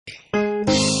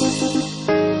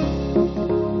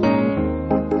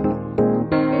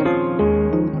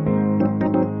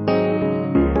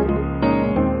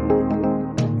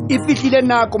ile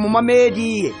nako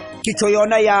momamedi ke tšho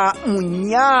yona ya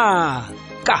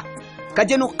Monyaka ka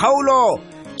jeno kgaolo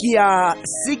ke ya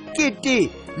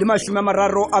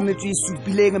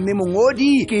 1937 mme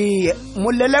mongodi ke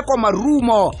Moleleko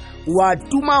Marumo wa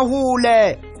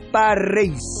Tumahole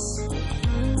Paris.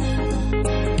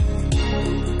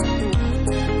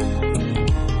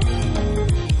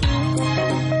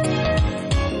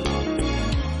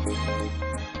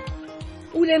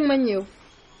 Uleng Manyeo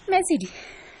Mesidi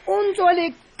o ntse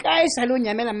le kae salo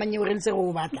nyamela Manyeo re ntse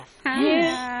go batla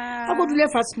a go dule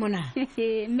fast mona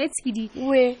Mesidi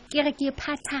we ke re ke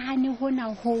phathane hona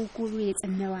ho kolwetse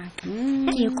mme wa ka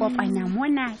ke kopanya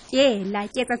mona ke la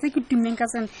ke tsa se ke tumeng ka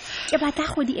sona ke batla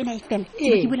go di ena ifela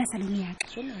ke bula salone ya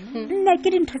ka nna ke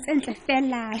dintho tse ntle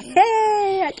fela a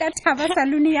ka thaba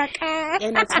salone ya ka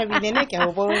ena thabile ne ke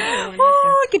go bona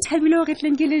ke thabile hore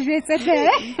tleng ke le jwetse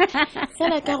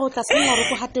fela ka go tla sena re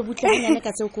go hate butlanyane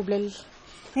ka tse go bolelle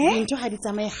dintho ga di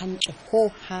tsamaye gantle ho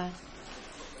ha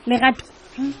Lerato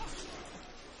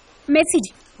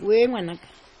Mesidi we ngwanaka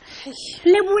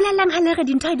le bolelang ha le re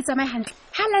dintho di tsamaye hantle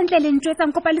ha la ntle le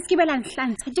ntwetsang kopa le skebe la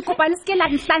nhlantsha ke kopa le ske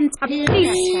la nhlantsha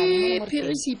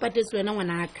Phirisi ipatetse wena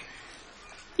ngwanaka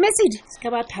Mesidi ska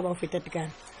ba thaba o feta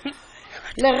tekana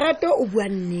Lerato o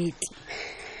bua nnete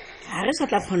ha re sa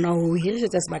tla kgona ho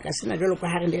hirisetsa sebaka sena jalo ka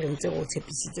ha re le re ntse go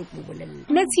tshepisitse go bolella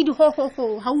Mesidi ho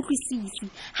ha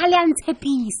utlwisisi ha le a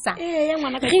ntshepisa ya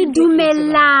ngwanaka re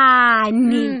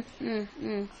dumellane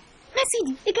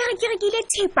Mesidi e ka re ke rekile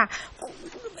thepa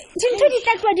dintho di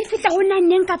tla tloa di feta ho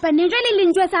nanneng kapa ne jwale le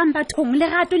njwetsang bathong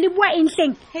Lerato le bua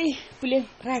enhleng pule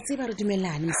ra tseba re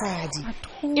dumellane mosadi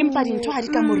empa dintho ha di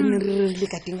ka mo re le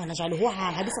ka teng ngwana jwale ho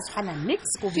ha di sa tshwana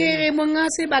next go ke re monga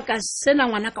sebaka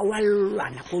sena ngwanaka wa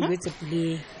lwana go betse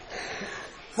pule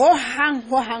ho hang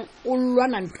o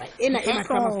lwana ntwa ena e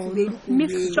matlama puleng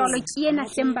mefjolo ke ena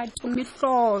hleng bathong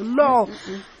mefjolo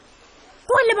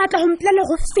go le batla ho mplela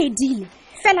go fedile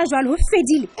fela jwale ho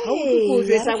fedile ha o go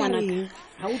jwetsa ngwanaka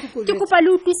ke kopa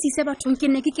le utlwisise bathong ke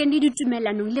ne ke kene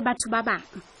ditumelanong le batho ba bang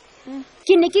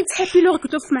ke ne ke tshepile hore ke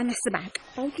tlo fumana sebaka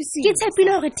ke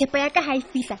tshepile hore thepa ya ka ha e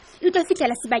fihla e tlo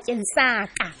fihlela sebakeng sa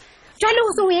ka jwale ho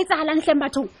se ho etsahalang hleng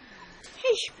bathong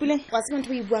pule wa se ntho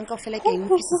e buang ka fela ke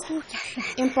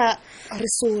empa re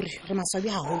sorry re maswabi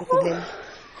haholo go bolela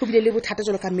go bile le bothata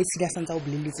jalo ka Mesidi a santsa o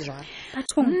boleletse jwalo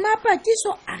bathong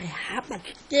mapakiso a re ha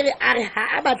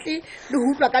batle le ho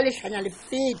utlwa ka lehlanya le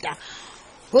feta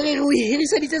hore re o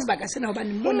hiriseditse sebaka sena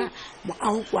hobane mona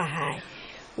moaho kwa hae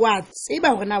wa tseba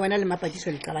hore na wena le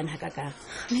mapakiso le qabane ha ka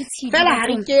fela ha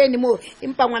re kene mo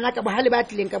empa ngwana ka bohale ba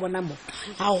tlileng ka bona mo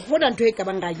ha hona ntho e ka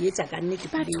bang ga etsa ka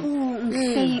nnete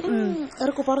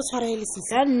re kopa re tshwarele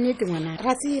sisa nnete ngwana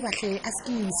ra tseba hle a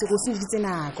skise go se ditse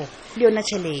nako le yona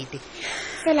chelete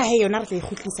fela he yona re tla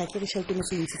ikhutlisa ke re chelete mo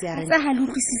se ntse ya rena sa ha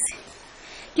lutlwisise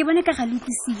ke bone ka ga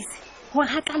lutlwisise hore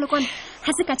ha ka le kona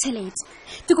ha se ka chelete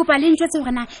ke kopa le ntjwetse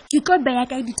hore na ke tlo beya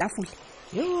ka ditafole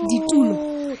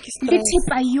ditulo le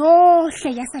thepa yohle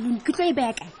ya salone ke tlo e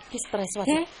beya kae ke stress wa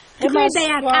ke tlo e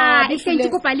beya kae ke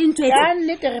kopa le ntjwetse ka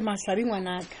nnete re maswabi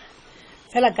ngwanaka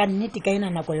fela ka nnete ka ena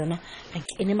nako yona ga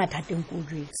ke ene mathateng go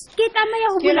jwetse ke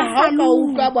tsamaya ho bula salone ka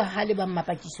utlwa bohale ba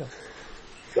mapakiso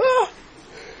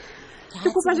ke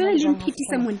kopa jwale le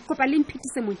mphitise mone kopa le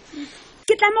mphitise mone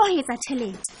ke tla mo etsa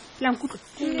tšhelete la nkutlo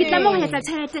ke tla mo etsa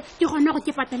tšhelete ke gona go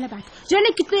ke patele batho jone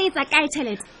ke tlo etsa kae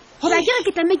tšhelete hoba ke re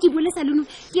ke tla me ke bule salone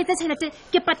ke etsa tšhelete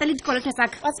ke patale dikoloto tsa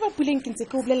ka wa tseba puleng ke ntse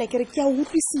ke o bolela ke re ke a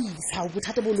utlwisisa o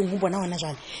bothata bo leng ho bona hona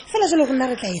jwale fela jalo go nna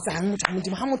re tla etsang motho a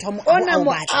modimo ha motho a mo ona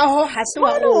mo aho ha se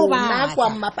wa rona kwa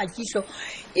mapakiso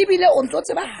ebile o ntse o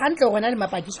tseba hantle hore na le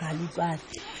mapakiso ha le tswana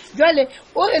jwale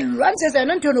o re lwantshetsa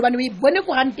yona ntho eno bane o e bone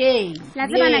koranteng la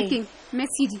tsebana keng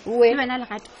Mesidi le bana le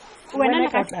gato wena le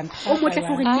gato o motle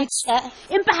gore nnete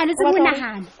empa ha le tsebo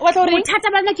nahana bothata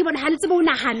ba nna ke bona ha le tsebo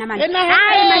nahana man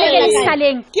ai mane ke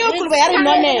saleng ke o tloba ya re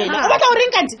nonela o batla o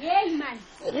reng kante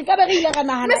re ka ba re ile ga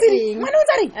nahana eng mane o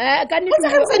tsare ka nnete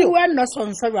o wa nna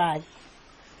sonso jwale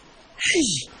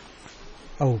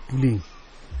ao puleng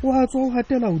wa tswa o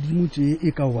hatela hodimo tje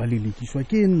e ka wa lelekiswa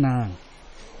ke nnang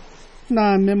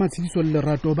na mme Matshidiso le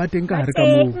Lerato ba teng ka hare ka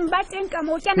moo ba teng ka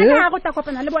moo kana ka go ta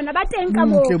kopana le bona ba teng ka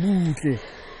moo butle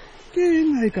ke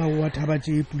ngai ka wa thaba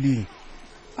tje puleng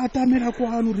a tamela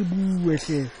kwano re bue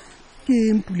hle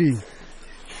ke puleng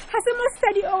ha se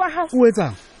mosadi o wa ha o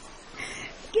etsa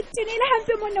ke tinile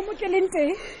hampe monna mo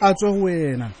tlelente a tswa ho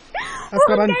wena a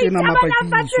ska ba ntena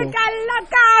mapakiso kala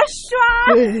ka shwa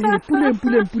puleng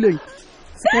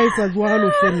ska etsa jwalo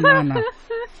hlennana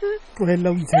tlohella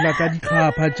o itshela ka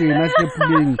ditlhapha tjena hle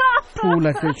puleng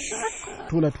thola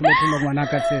ngwana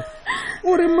ka tle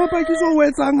o re mapakiso o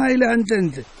etsang ha ile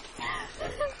hantle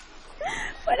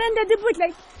Bona ntate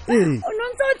Potlaki. O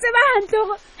nontse o tseba hantle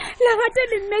hore Lerato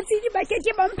le Mmetsedi ba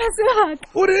keke ba mpha sebaka.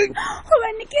 O reng?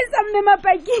 Hobane ke sa mme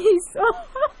Mapakiso.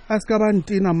 A ska ba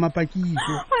ntena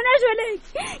Mapakiso. Hona jwale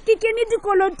ke kene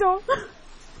dikolotong.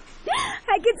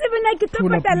 Ha ke tsebe na ke tlo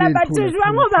patala batho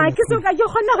jwang hoba ha ke soka ke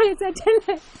kgona ho etsa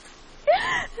tjhelete.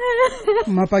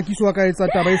 Mapakiso a ka etsa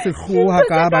taba e sehloha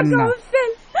ka banna.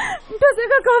 Ntho tse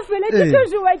ka kaofela ke tlo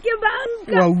jowa ke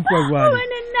banka. Wa utlwa jwale.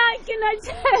 Hobane nna ke na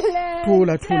tjhelete.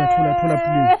 Thola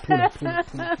Puleng.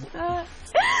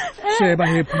 Sheba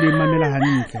he Puleng, mamela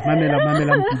hantle. Mamela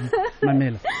Mpudi.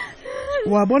 Mamela.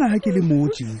 Wa bona ha ke le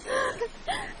moji.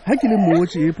 Ha ke le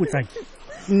moji e Potlaki.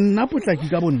 Nna Potlaki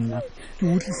ka bonna. Ke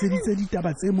utliseditse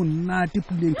ditaba tse monate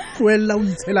Puleng. Tlohella o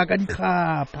itshela ka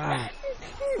dikgapha.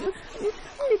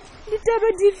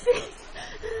 Ditaba dife?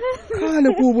 Kale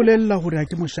ko bolella hore ha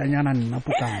ke moshanyana nna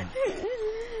Potlaki.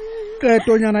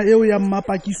 Ketonyana eo ya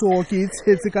Mapakiso ke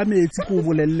tshetse ka metsi ko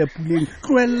bolelle Puleng.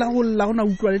 Tlohella ho lla hona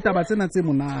utlwa le taba tsena tse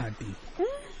monate.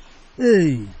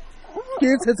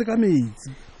 Ke tshetse ka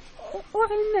metsi. O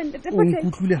re nna ntate O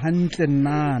nkutlwile hantle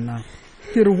nnana.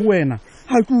 Ke re ho wena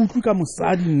ha ke utlwi ka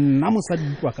mosadi nna mosadi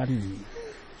utlwa ka nna.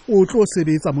 O tlo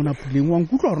sebetsa mona Puleng wa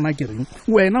nkutlwa rona ke reng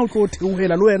wena o tlo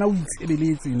theohela le wena o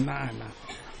itshebeletse nnana.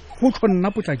 Ho tshwana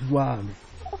Potlaki jwalo.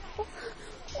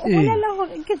 Olela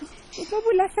hore ke tlo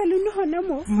bula salone hona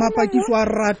mo. Mapakiso a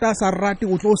rata sa rate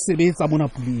o tlo sebetsa mona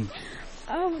Puleng.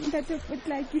 Ntate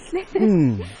Potlaki hle.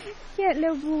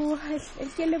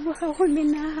 Ke leboha ho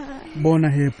menaha. Bona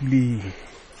he Puleng.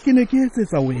 Ke ne ke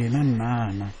etsetsa wena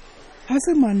nnana. Ha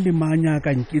se mang le mang ya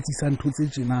ka nketsisa ntho tse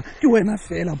tjena. Ke wena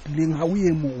fela Puleng ha o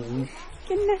ye mong.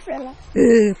 Ke nna fela.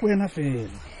 Ke wena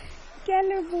fela. Ke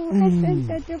leboha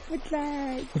ntate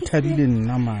Potlaki. O thabile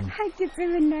nna man. Ha ke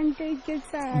tsebe nna nka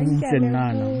iketsang. Butle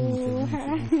nnana.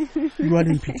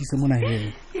 Jwale mphethise mona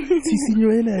he.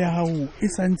 Tshisinyo ele ya hao e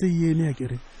santse yene ya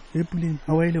kere. E Puleng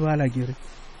ha wa ile bala kere.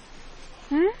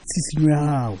 Tshisinyo ya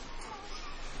hao.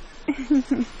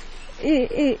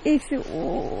 If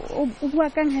o bua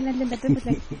kang hana le ntate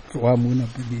Potlaki. Tloha mona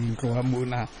Puleng, tloha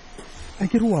mona. A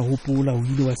ke re wa hopola o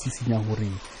ile wa sisinya hore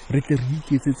re tle re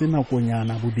iketsetse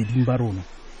nakonyana bobeding ba rona.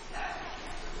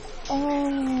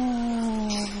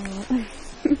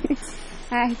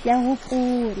 Ke a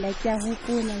hopola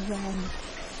jwale.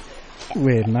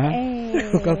 Wena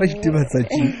o ka ba itebatsa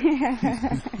tje.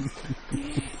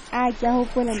 Ke a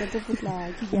hopola ntate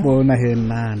Potlaki. Bona he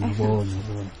nana,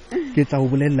 bona. Ke tla o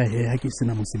bolella he ha ke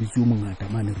sena mosebetsi o mongata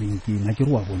mane renkeng ha ke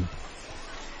re wa bona.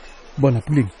 Bona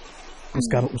Puleng. O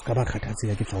ska ba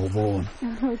kgathatseha ke tla o bona.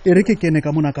 E re ke kene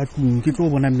ka mona ka tlung ke tlo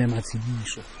bona mme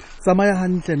Matshidiso. Tsamaya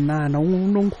hantle nnana o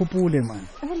no nkgopole man.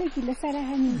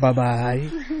 Bye bye.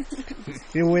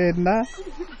 E wena.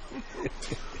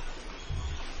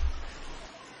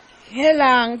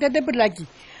 Helang ntate Potlaki.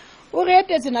 O re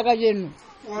etetse na ka jeno.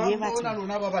 Wa bona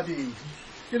lona ba babedi.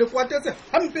 Ke le kwatetse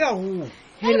hampe a ho.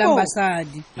 Helang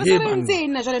basadi. Basadi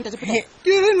nna jwale ntate Potlaki. Ke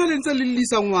re nna le ntse le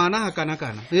lisa ngwana ha kana.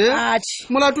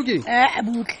 Molato ke.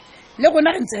 Butle. Le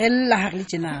gona re ntse hella ha re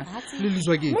tjena. Le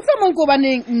liswa ke. Motho mong ko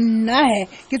baneng nna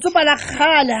ke tsopa la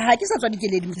khale ha ke sa tswa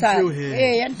dikeledi mosadi.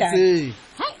 Ya ntate.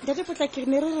 Hai ntate Potlaki re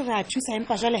ne re ra thusa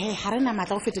empa jwale ha rena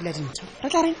matla o fetela dintho. Re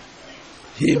tla reng?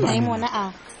 Mona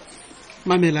a.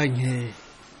 Mamelang he.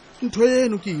 Ntho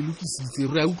eno ke ilukisitse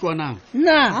re a utlwanang.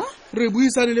 Na re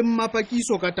buisane le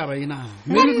Mapakiso ka taba ena.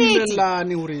 Mme re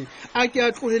dumellane hore a ke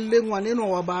a tlohelle ngwaneno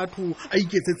wa batho a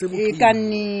iketsetse bophelo. Ka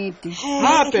nnete.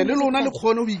 Hape le lona le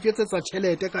khone ho iketsetsa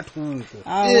tjhelete ka thoko.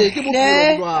 Ke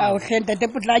bophelo jwa. Ntate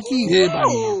Potlaki.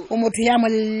 O motho ya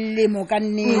molemo ka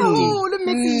nnete. Le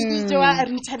Mmetsedi wa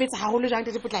re ithabetsa haholo jang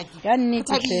ntate Potlaki. Ka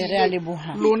nnete re a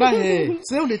leboha. Lona he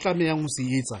seo le tlamehang ho se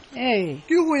etsa.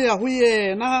 Ke ho ya ho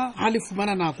yena ha le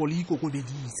fumana nako le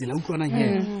ikokobeditse la utlwana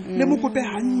he. Le mo kope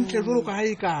hantle jwalo ka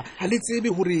haeka ha le tsebe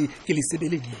hore ke le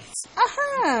sebeleditse.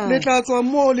 Le tla tswa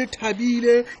mo le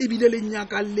thabile ebile le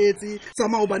nyakalletse tsa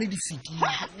maobane di fitile.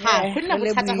 Hona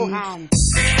bothata ho hang.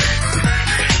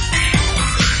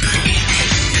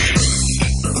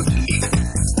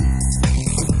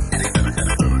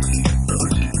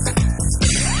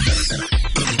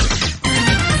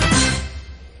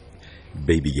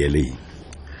 Baby girl.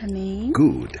 Honey.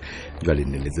 Good. Jwale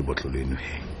nne letse botlolo eno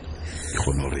he. Ke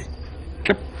kgone hore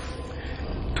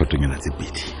thotonyana tse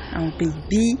pedi.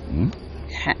 Baby.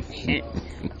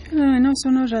 No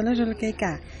sono jala ka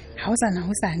ka. Ha o tsana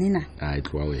ho sane na. E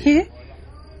tloa we.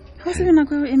 Ha se bana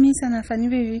go emisa na fani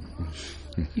baby.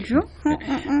 Jo?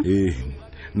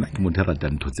 Nna ke motho a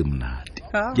ratang ntho tse monate.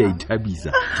 Ke a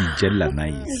ithabisa, ke ijella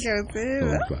nice.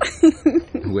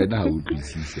 Wena ha o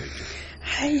utlwisisa.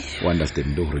 Hai. O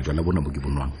understand hore jwala bona bo ke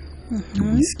bonwang. ke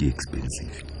whisky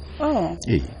expensive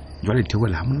jwale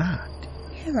theola ha monate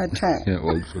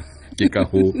ke ka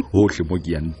hohle mo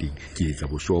ke yang teng ke etsa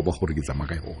boshoba gore ke tsamaya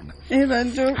ka yona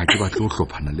ha ke batlo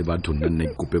hlophana le batho nna nne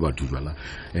kope batho jwala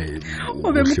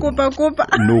o be mokopa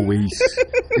no ways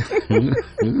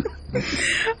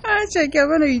acha ke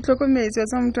bona itlhokometse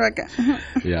tsa motho wa ka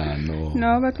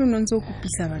no ba tlo ntse o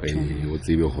kopisa batho o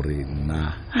tsebe gore nna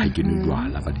ha ke no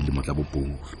jwala ba dile motla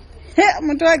bopolo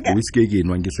motho wa ka whisky ke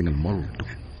enwang ke single malt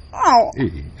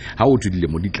ha o tudile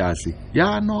mo ditlase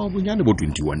no bonyane bo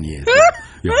 21 years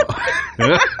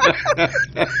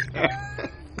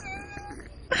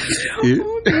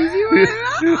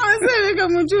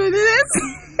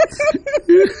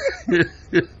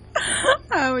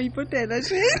o ipotela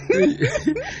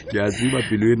ke a tseba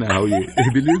pelo ena ha o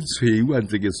ebile tshweu a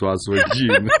ntse ke swaswa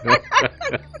jim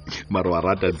mara wa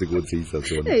rata ntse go tseisa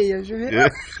sona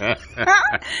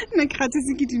nna ke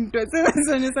gatsetse ke dintwa tse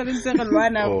sone sa le ntse re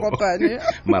lwana kopane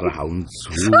mara ha o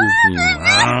ntshu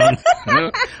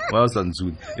wa sa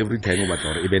ntshu every time o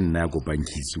batla gore e be nna ya kopang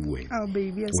khisi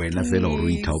wena fela o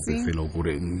re ithaope fela o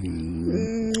gore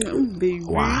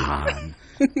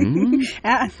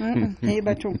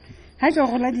batho ha ke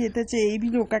gola dieta tse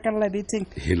ebile o ka kala beteng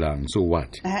helang so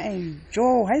what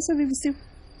jo ha se bebisiwe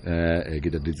ke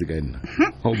tatetse ka nna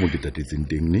ha o mo ke tatetseng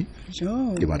teng ne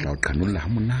ke batla go qhanolla ha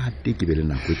monate ke be le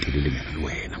nako e telelenyana le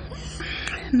wena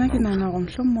nna ke nana go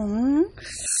mohlomong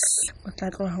o tla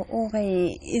tloga o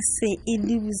re e se e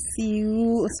le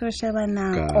bosiu o se o sheba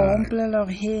nako o mpolela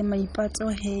gore he maipatso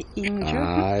he eng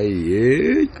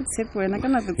tshepe wena ka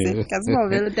nako tse ka se ba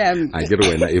bele dampe a ke re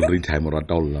wena every time o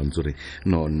rata go llantse gore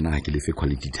no nna ke lefe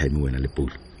quality time wena le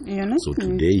polo so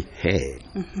today ke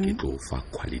tlo fa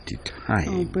quality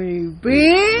time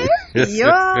baby yo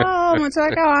motho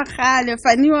ka wa gale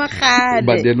fani wa gale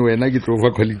but then wena ke tlo fa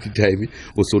quality time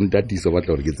o so ntatisa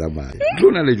batla gore ke tsamaya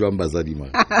tlona le jwang basadi ma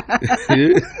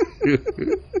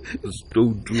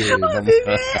stoutu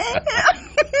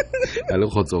ale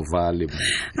khotsofale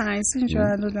se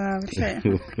njalo la hle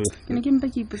ke ne ke mpa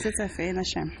ke ipotsetsa fela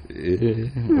sham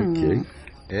okay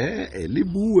le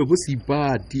bue bo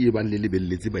sipati e ba le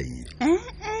lebelletse baedi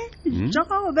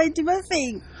joko ba iti ba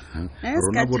seng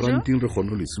rona bo ranting re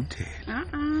kgone le suthela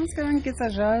se bang ke tsa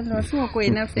jalo a se go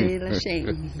ena fela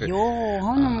shame yo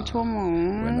ha ona motho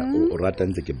mong wena o rata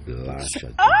ntse ke blusha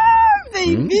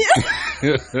baby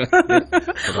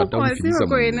rata o fisa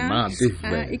mama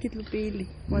e ke tlopele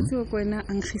wa tse go ena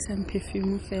ang khisang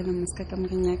perfume fela muska ka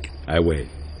Monyaka ai we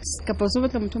ka poso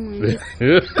batla motho mong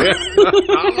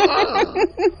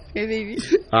baby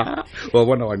wa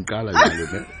bona wa nkala jalo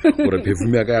ne gore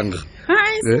perfume ya ka yang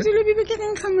se le bibe ke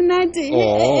reng khamonate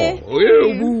o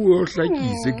bu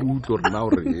hlakise ke utlo rena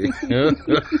hore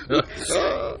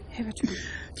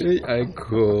ai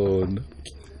khona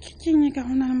ke nyaka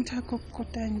hona le motho a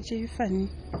kokotang je fani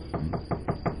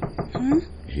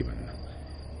bana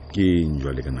ke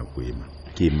njwale kana poema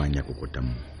ke manya kokotang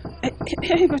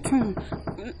batho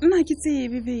nna ke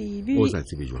tsebe baby o sa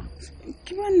tsebe jwang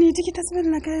ke ba nnete ke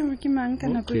tasebela ka eo ke mang ka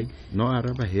nako no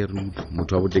araba heru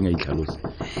motho wa boteng a itlhalosa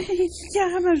ke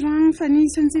araba jwang fani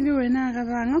sentse le wena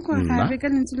arabang a ko gabe ka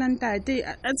lentswe la ntate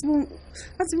a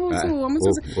tsebo so mo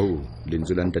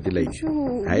lentswe la ntate la itsho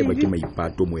ha e ba ke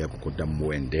maipato mo ya kokota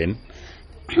mo and then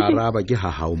araba ke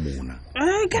ha hao mona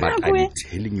but I'm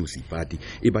telling you sipati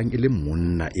e bang ile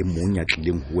monna e monya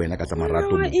tlileng ho wena ka tsa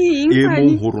marato e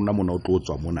mo ho rona mona o tlo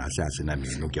tswa mona se a sena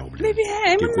meno ke a bolela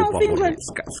ke kopa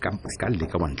ska le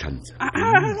ka wantlantsa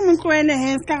mo tloele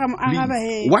he ska ga mo araba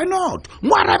he why not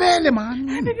mo arabele man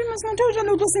baby mo sona o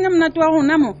jalo o tlo senya mona twa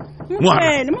rona mo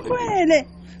tloele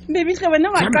baby hle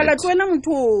wena wa qala tswena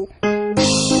motho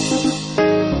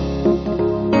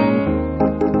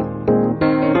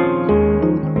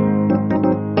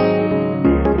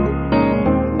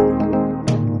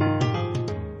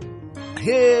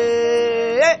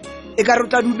e ka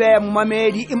ruta dubeya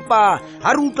momamedi empa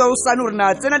ha re utlwa o sane hore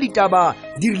na tsena ditaba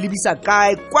di re lebisa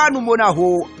kae kwano mona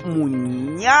ho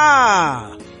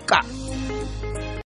Monyaka.